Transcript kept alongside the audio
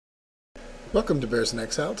Welcome to Bears in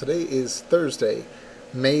Exile. Today is Thursday,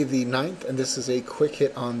 May the 9th, and this is a quick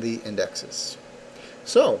hit on the indexes.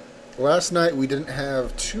 So, last night we didn't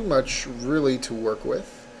have too much really to work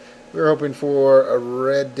with. We were hoping for a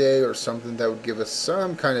red day or something that would give us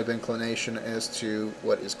some kind of inclination as to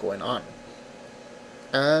what is going on.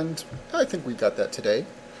 And I think we got that today.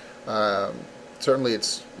 Certainly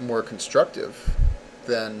it's more constructive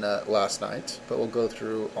than last night, but we'll go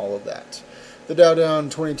through all of that. The Dow down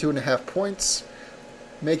 22.5 points,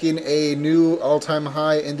 making a new all-time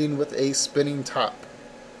high, ending with a spinning top.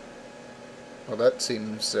 Well, that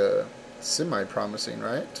seems semi-promising,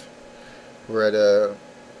 right? We're at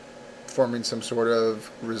forming some sort of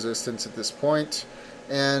resistance at this point,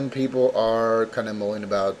 and people are kind of mulling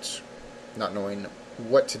about not knowing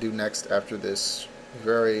what to do next after this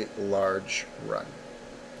very large run.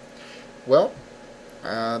 Well,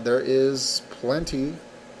 there is plenty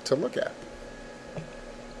to look at.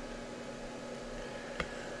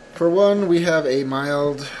 For one, we have a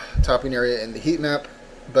mild topping area in the heat map,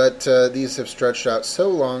 but these have stretched out so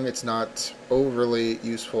long it's not overly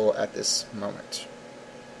useful at this moment,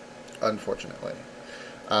 unfortunately.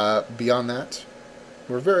 Beyond that,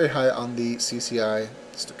 we're very high on the CCI,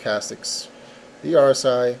 stochastics, the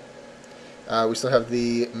RSI. We still have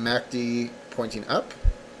the MACD pointing up.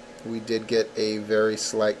 We did get a very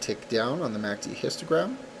slight tick down on the MACD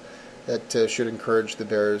histogram. That should encourage the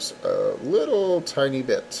bears a little tiny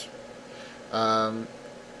bit. And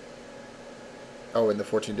the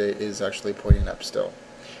 14-day is actually pointing up still.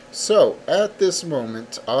 So, at this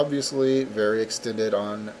moment, obviously very extended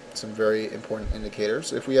on some very important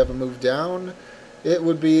indicators. If we have a move down, it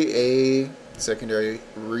would be a secondary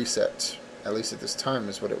reset. At least at this time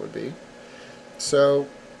is what it would be. So,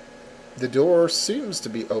 the door seems to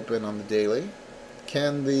be open on the daily.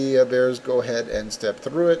 Can the bears go ahead and step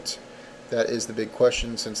through it? That is the big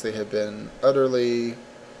question, since they have been utterly,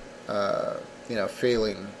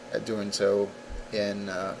 failing at doing so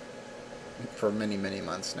for many, many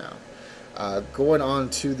months now. Going on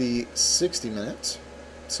to the 60 minutes.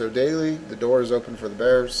 So daily, the door is open for the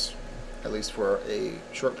bears, at least for a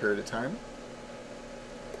short period of time.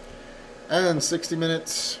 And 60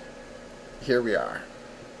 minutes, here we are.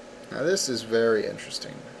 Now this is very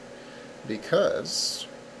interesting because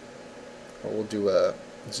we'll do a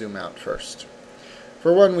zoom out first.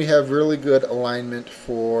 For one, we have really good alignment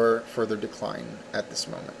for further decline at this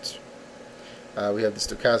moment. We have the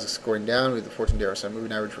stochastics going down, we have the 14-day RSI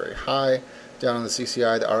moving average very high, down on the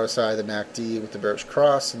CCI, the RSI, the MACD with the bearish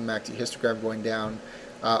cross, and the MACD histogram going down,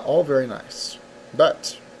 all very nice.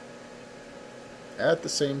 But, at the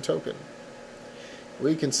same token,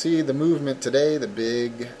 we can see the movement today, the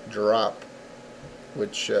big drop,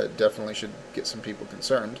 which definitely should get some people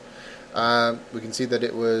concerned. We can see that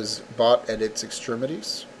it was bought at its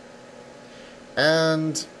extremities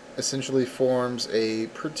and essentially forms a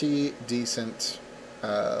pretty decent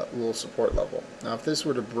little support level. Now if this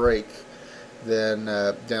were to break, then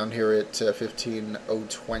down here at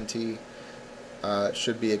 15,020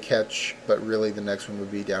 should be a catch, but really the next one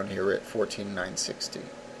would be down here at 14,960.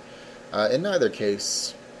 In either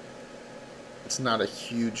case, it's not a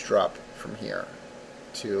huge drop from here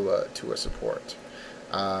to a support.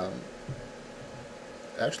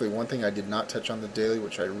 Actually, one thing I did not touch on the daily,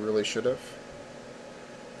 which I really should have,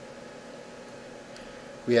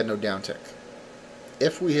 we had no downtick.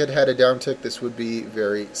 If we had had a downtick, this would be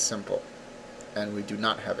very simple, and we do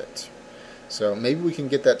not have it. So maybe we can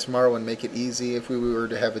get that tomorrow and make it easy. If we were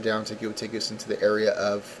to have a downtick, it would take us into the area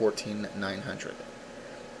of 14,900.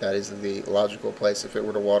 That is the logical place. If it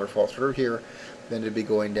were to waterfall through here, then it'd be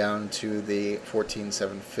going down to the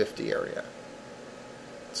 14,750 area.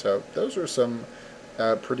 So those are some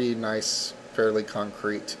pretty nice, fairly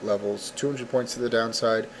concrete levels. 200 points to the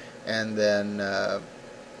downside, and then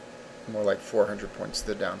more like 400 points to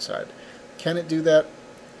the downside. Can it do that?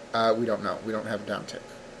 We don't know. We don't have a downtick.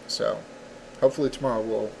 So hopefully tomorrow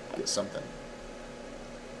we'll get something.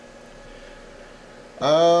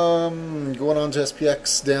 Going on to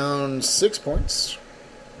SPX, down 6 points.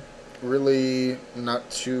 Really not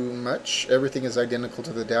too much. Everything is identical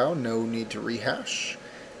to the Dow. No need to rehash.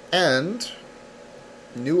 And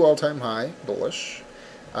new all-time high, bullish.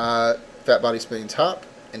 Fat body spinning top,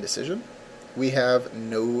 indecision. We have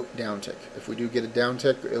no downtick. If we do get a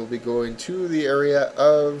downtick, it'll be going to the area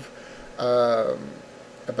of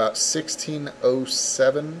about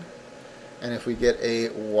 1607. And if we get a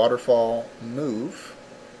waterfall move,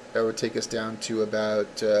 that would take us down to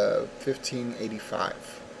about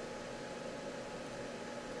 1585.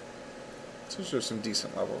 So those are some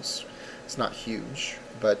decent levels. It's not huge,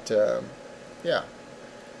 but yeah.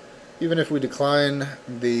 Even if we decline,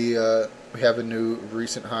 we have a new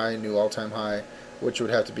recent high, new all-time high, which would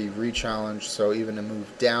have to be re-challenged. So even a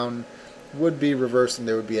move down would be reversed, and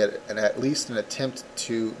there would be at least an attempt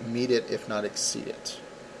to meet it, if not exceed it.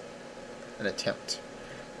 An attempt.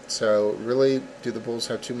 So really, do the bulls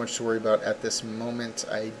have too much to worry about at this moment?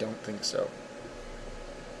 I don't think so.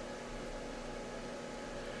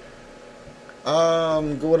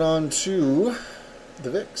 Going on to the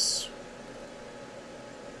VIX.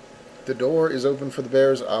 The door is open for the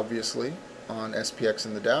bears, obviously, on SPX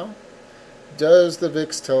and the Dow. Does the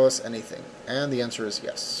VIX tell us anything? And the answer is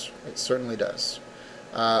yes. It certainly does.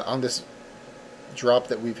 On this drop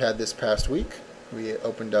that we've had this past week, we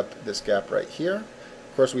opened up this gap right here.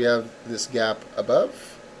 Of course, we have this gap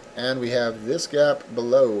above, and we have this gap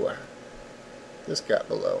below. This gap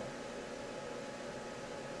below.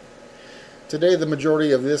 Today, the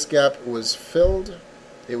majority of this gap was filled.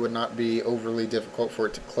 It would not be overly difficult for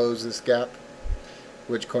it to close this gap,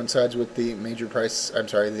 which coincides with the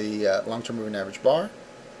the long-term moving average bar,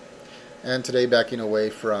 and today backing away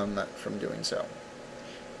from doing so.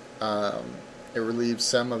 It relieves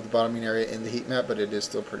some of the bottoming area in the heat map, but it is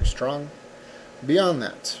still pretty strong. Beyond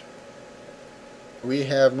that, we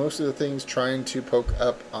have most of the things trying to poke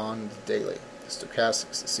up on the daily. The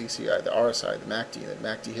stochastics, the CCI, the RSI, the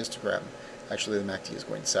MACD histogram. Actually, the MACD is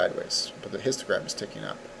going sideways, but the histogram is ticking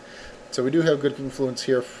up. So we do have good influence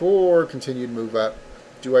here for continued move up.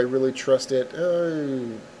 Do I really trust it?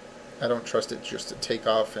 I don't trust it just to take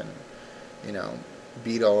off and,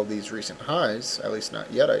 beat all of these recent highs. At least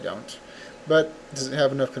not yet, I don't. But does it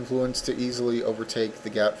have enough influence to easily overtake the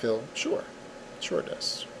gap fill? Sure. Sure it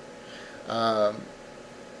does.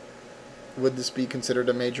 Would this be considered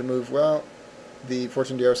a major move? Well, the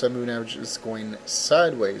 14-day RSI moving average is going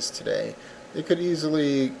sideways today. It could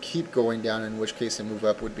easily keep going down, in which case a move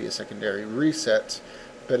up would be a secondary reset.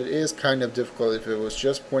 But it is kind of difficult. If it was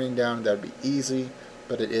just pointing down, that would be easy.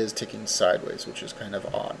 But it is ticking sideways, which is kind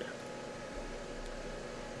of odd.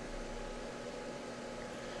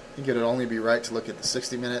 I think it would only be right to look at the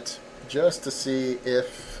 60-minute just to see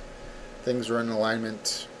if things are in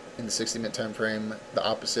alignment in the 60-minute time frame, the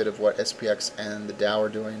opposite of what SPX and the Dow are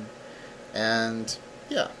doing. And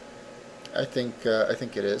yeah, I think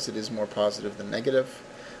it is. It is more positive than negative.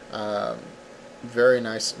 Very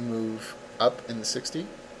nice move up in the 60.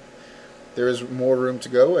 There is more room to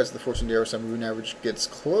go as the 14-day RSI moving average gets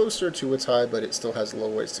closer to its high, but it still has a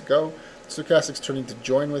little ways to go. Stochastic's turning to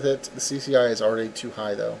join with it. The CCI is already too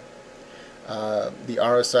high, though. The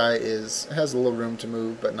RSI has a little room to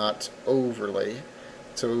move, but not overly.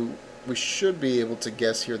 So we should be able to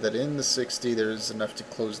guess here that in the 60 there's enough to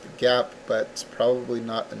close the gap, but probably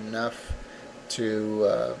not enough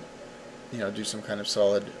to do some kind of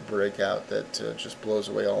solid breakout that just blows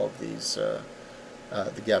away all of these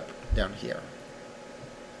the gap down here.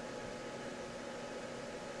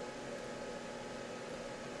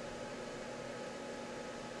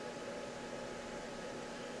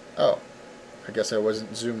 Oh, I guess I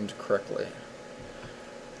wasn't zoomed correctly.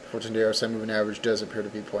 14-day RSI moving average does appear to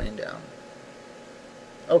be pointing down.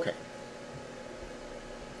 Okay.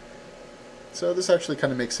 So this actually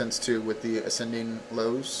kind of makes sense too with the ascending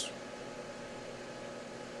lows.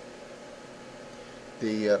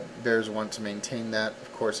 The bears want to maintain that.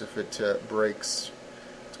 Of course, if it breaks,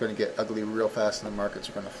 it's going to get ugly real fast and the markets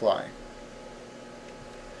are going to fly.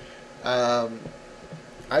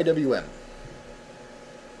 IWM.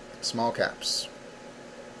 Small caps.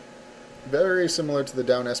 Very similar to the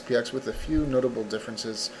down SPX with a few notable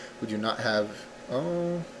differences. We do not have...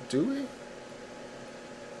 Oh, do we?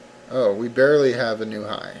 Oh, we barely have a new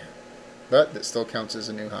high. But it still counts as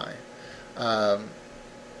a new high.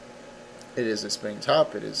 It is a spinning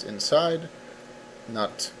top. It is inside.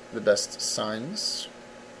 Not the best signs.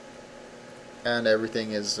 And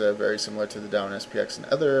everything is very similar to the down SPX and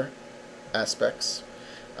other aspects.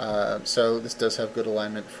 So this does have good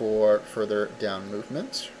alignment for further down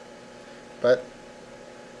movement. But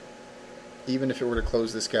even if it were to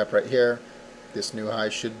close this gap right here, this new high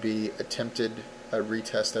should be attempted, a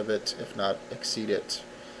retest of it, if not exceed it.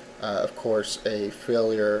 Of course, a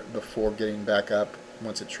failure before getting back up,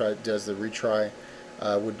 once it does the retry,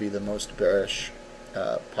 would be the most bearish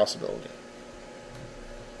possibility.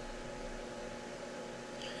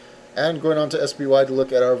 And going on to SPY to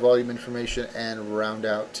look at our volume information and round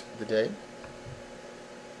out the day.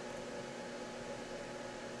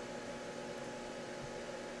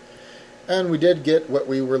 And we did get what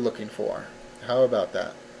we were looking for. How about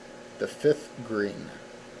that? The fifth green.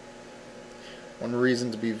 One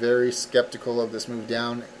reason to be very skeptical of this move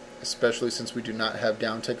down, especially since we do not have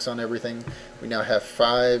down ticks on everything. We now have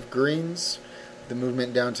 5 greens. The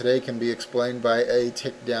movement down today can be explained by a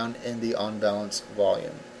tick down in the on-balance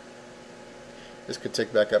volume. This could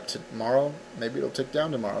tick back up tomorrow. Maybe it'll tick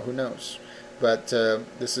down tomorrow. Who knows? But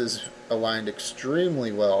this is aligned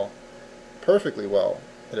extremely well, perfectly well,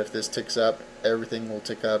 that if this ticks up, everything will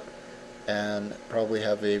tick up and probably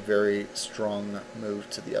have a very strong move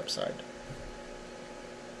to the upside.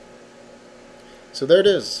 So there it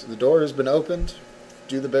is. The door has been opened.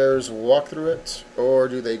 Do the bears walk through it, or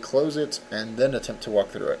do they close it and then attempt to walk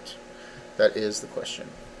through it? That is the question.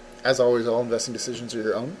 As always, all investing decisions are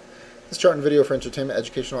your own. This chart and video for entertainment,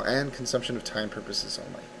 educational, and consumption of time purposes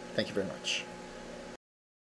only. Thank you very much.